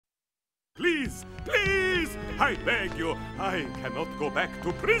Please, please, I beg you, I cannot go back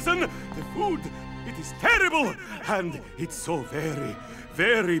to prison. The food, it is terrible, and it's so very,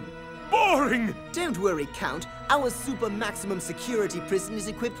 very boring. Don't worry, Count. Our super maximum security prison is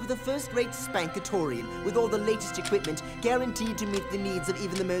equipped with a first-rate spankatorium with all the latest equipment guaranteed to meet the needs of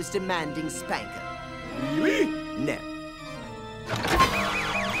even the most demanding spanker. Really? No.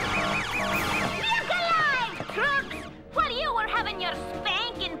 Crooks! While you were having your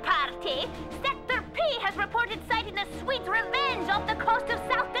spanking party, Sector P has reported sighting the Sweet Revenge off the coast of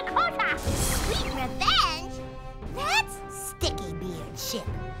South Dakota. Sweet Revenge? That's Sticky Beard ship.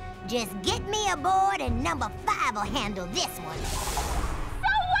 Just get me aboard and number 5 will handle this one. So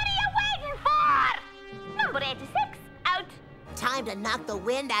what are you waiting for? Number 86, out. Time to knock the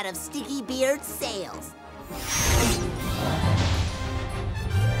wind out of Sticky Beard's sails.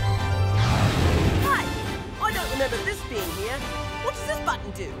 Hi! I don't remember this being here. What does this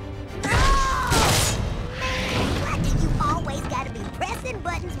button do? Oh! Why do you always gotta be pressing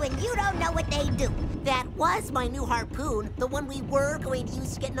buttons when you don't know what they do? That was my new harpoon, the one we were going to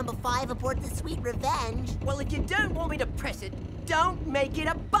use to get number 5 aboard the Sweet Revenge. Well, if you don't want me to press it, don't make it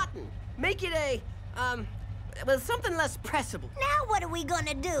a button. Make it a, well, something less pressable. Now what are we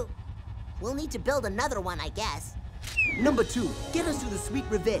gonna do? We'll need to build another one, I guess. Number 2, get us to the Sweet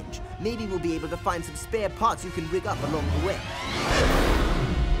Revenge. Maybe we'll be able to find some spare parts you can rig up along the way.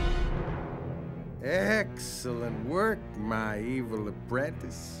 Excellent work, my evil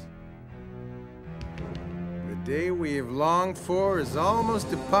apprentice. The day we have longed for is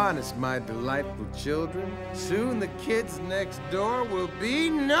almost upon us, my delightful children. Soon the kids next door will be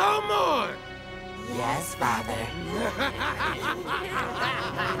no more! Yes, Father.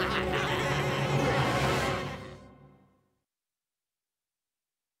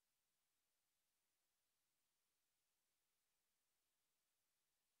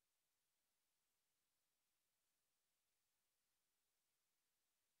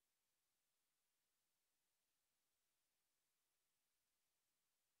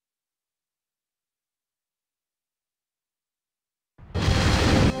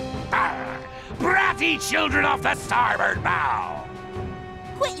 Bratty children off the starboard bow!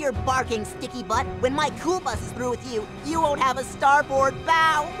 Quit your barking, sticky butt. When my cool bus is through with you, you won't have a starboard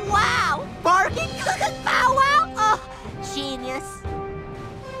bow. Wow! Barking? Bow wow? Oh, genius.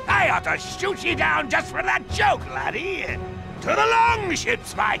 I ought to shoot you down just for that joke, laddie. To the long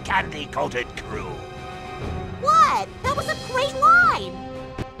ships, my candy-coated crew. What? That was a great line.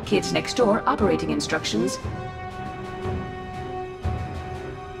 Kids Next Door operating instructions.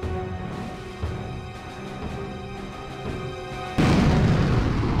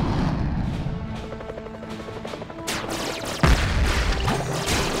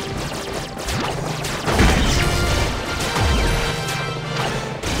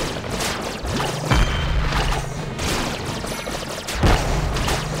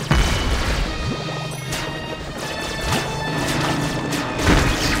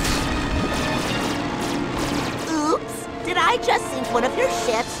 One of your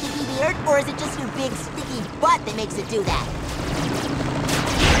ships, Sticky Beard, or is it just your big sticky butt that makes it do that?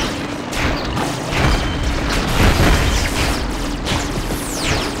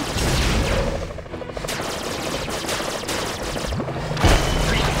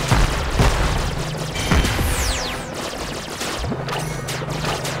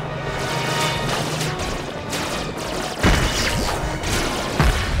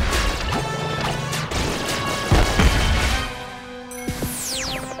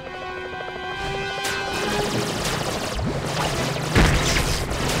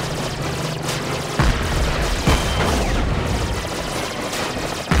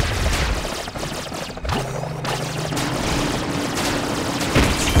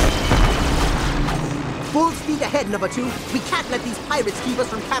 Full speed ahead, Number 2. We can't let these pirates keep us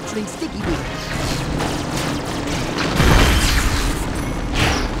from capturing Sticky Beard.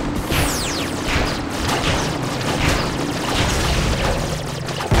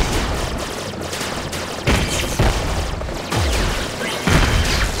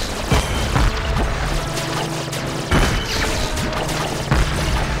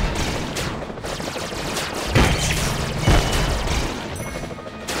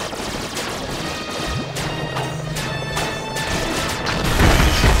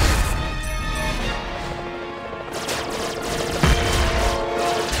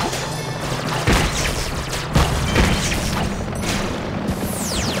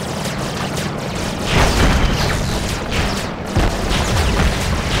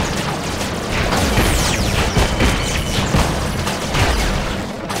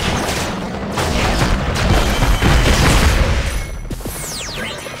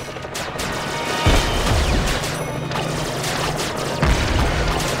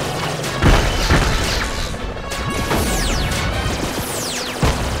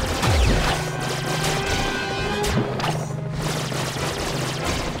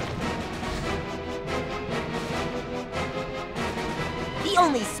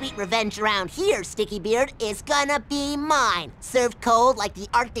 only sweet revenge around here, Sticky Beard, is gonna be mine. Served cold like the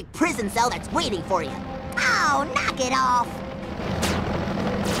Arctic prison cell that's waiting for you. Oh, knock it off.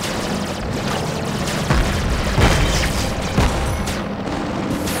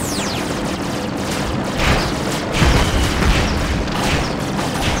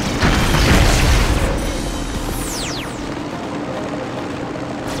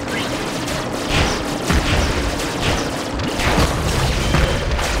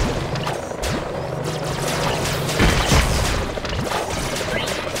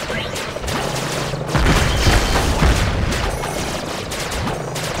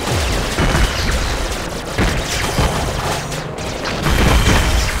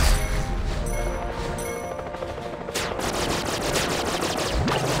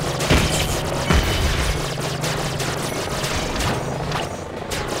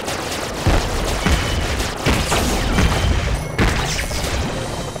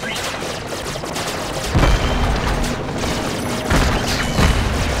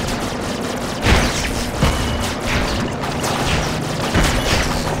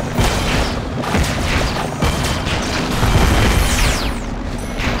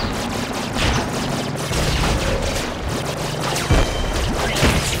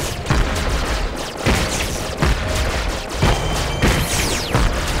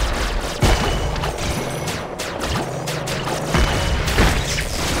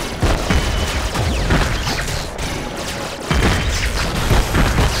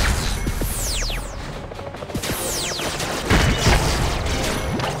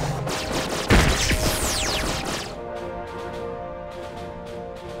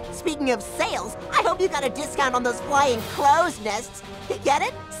 Speaking of sales, I hope you got a discount on those flying crow's nests. Get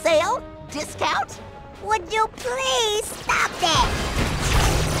it? Sale? Discount? Would you please stop that?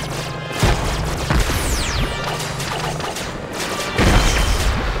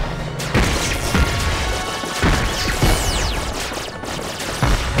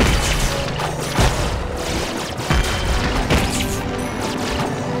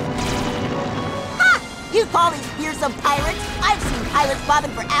 You call these fearsome pirates? I've seen pirates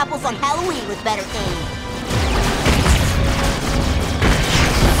bobbing for apples on Halloween with better aim.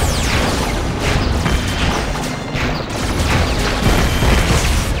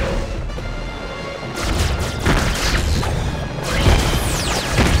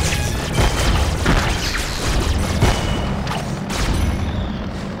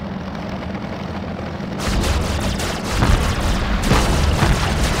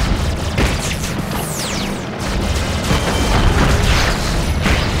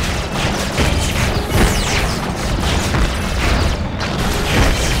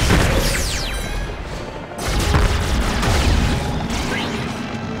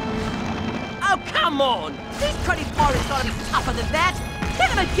 Come on! These cruddy pirates gotta be tougher than that! Hit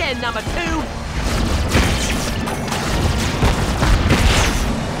them again, number 2!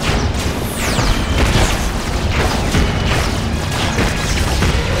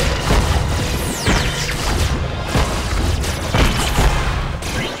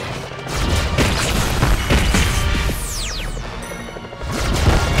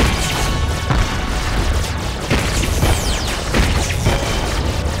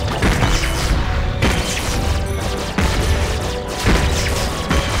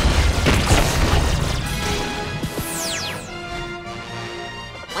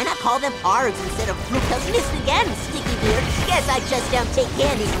 Call them Args instead of Fructose. Missed again, Sticky Beard. Guess I just don't take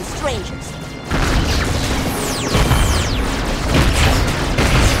candy from strangers.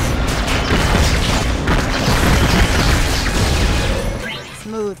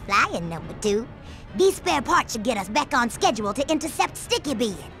 Smooth flying, number 2. These spare parts should get us back on schedule to intercept Sticky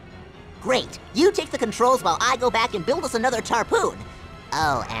Beard. Great. You take the controls while I go back and build us another T.A.R.P.O.O.N.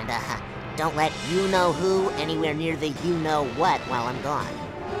 Oh, and don't let you-know-who anywhere near the you-know-what while I'm gone.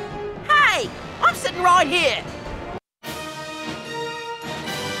 Hey! I'm sitting right here!